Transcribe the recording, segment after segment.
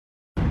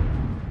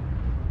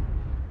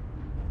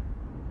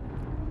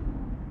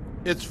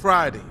It's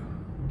Friday.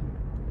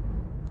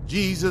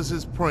 Jesus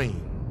is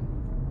praying.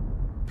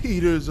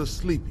 Peter's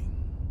asleep.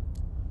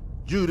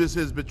 Judas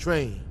is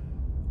betraying.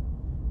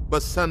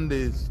 But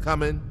Sunday's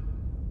coming.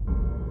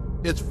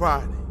 It's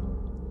Friday.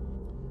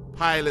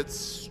 Pilate's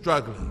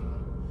struggling.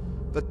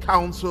 The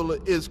council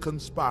is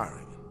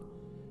conspiring.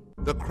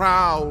 The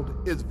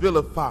crowd is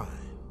vilifying.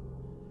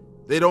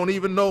 They don't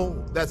even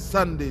know that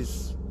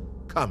Sunday's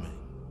coming.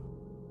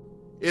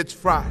 It's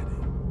Friday.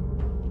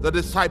 The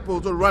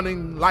disciples are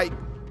running like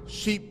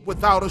sheep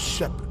without a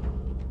shepherd.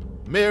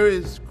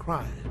 Mary's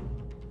crying.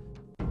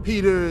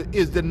 Peter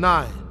is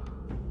denying.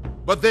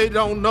 But they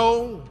don't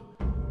know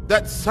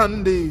that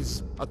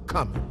Sundays are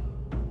coming.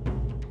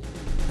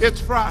 It's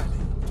Friday.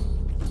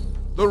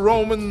 The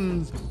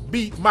Romans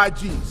beat my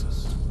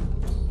Jesus.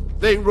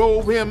 They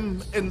robe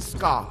him in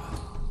scarlet.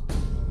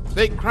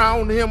 They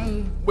crown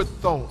him with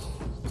thorns.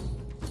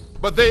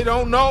 But they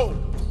don't know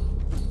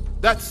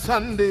that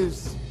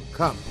Sunday's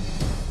coming.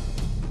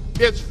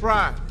 It's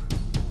Friday.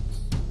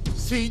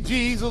 See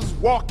Jesus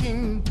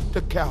walking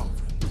to Calvary.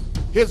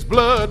 His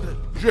blood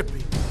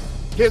dripping.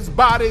 His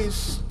body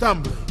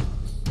stumbling.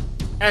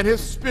 And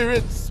his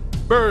spirit's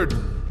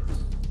burdened.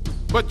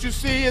 But you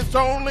see, it's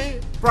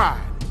only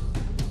Friday.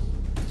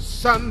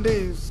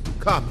 Sunday's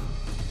coming.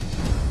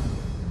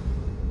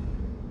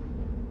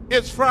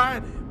 It's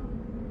Friday.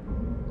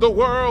 The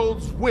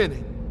world's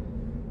winning.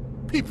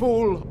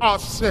 People are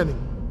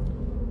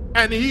sinning.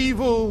 And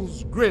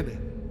evil's grinning.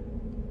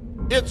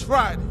 It's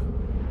Friday.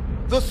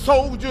 The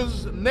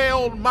soldiers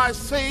nailed my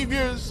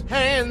Savior's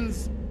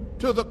hands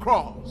to the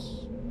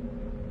cross.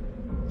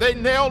 They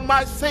nailed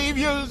my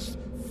Savior's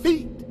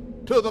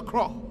feet to the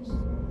cross.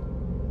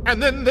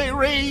 And then they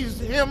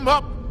raised him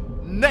up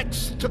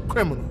next to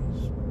criminals.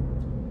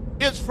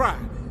 It's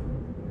Friday.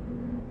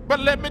 But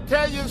let me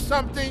tell you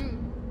something.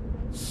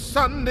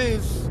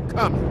 Sunday's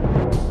coming.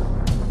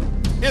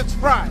 It's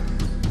Friday.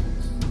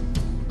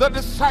 The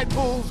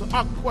disciples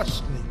are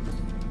questioning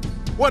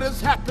what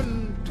has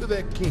happened to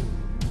their king.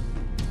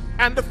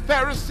 And the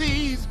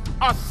Pharisees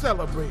are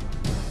celebrating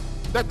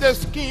that their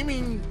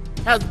scheming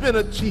has been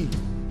achieved.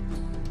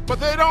 But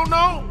they don't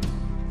know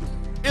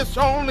it's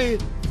only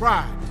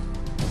Friday.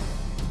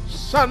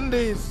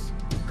 Sunday's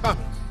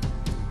coming.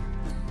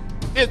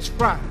 It's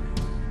Friday.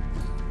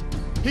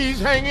 He's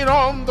hanging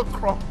on the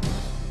cross,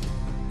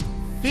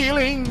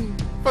 feeling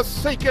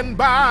forsaken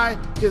by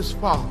his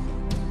Father,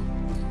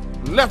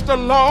 left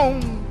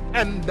alone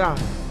and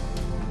dying.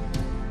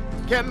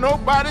 Can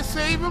nobody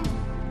save him?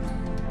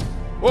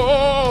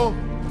 Oh,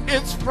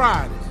 it's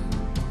Friday,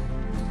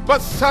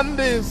 but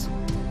Sunday's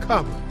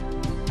coming.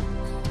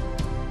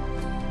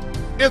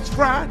 It's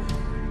Friday.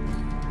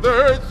 The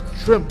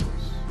earth trembles.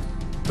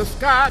 The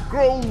sky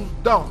grows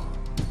dark.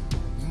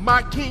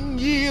 My King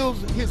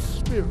yields his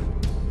spirit.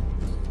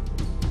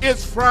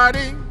 It's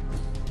Friday.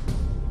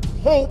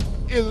 Hope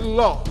is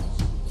lost.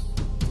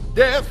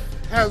 Death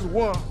has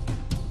won.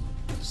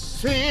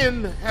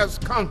 Sin has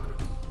conquered.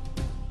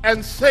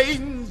 And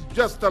Satan's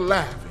just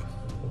a-laughing.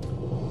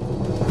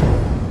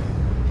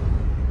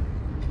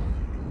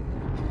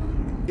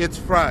 It's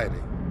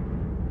Friday.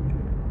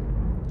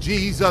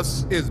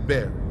 Jesus is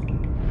buried.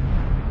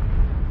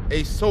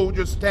 A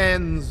soldier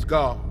stands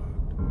guard,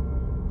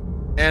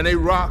 and a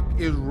rock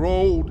is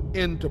rolled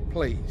into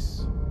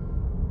place.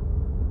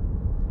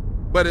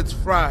 But it's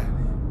Friday.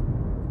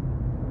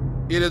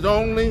 It is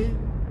only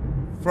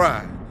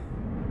Friday.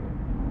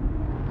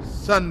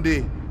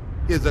 Sunday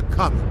is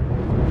a-coming.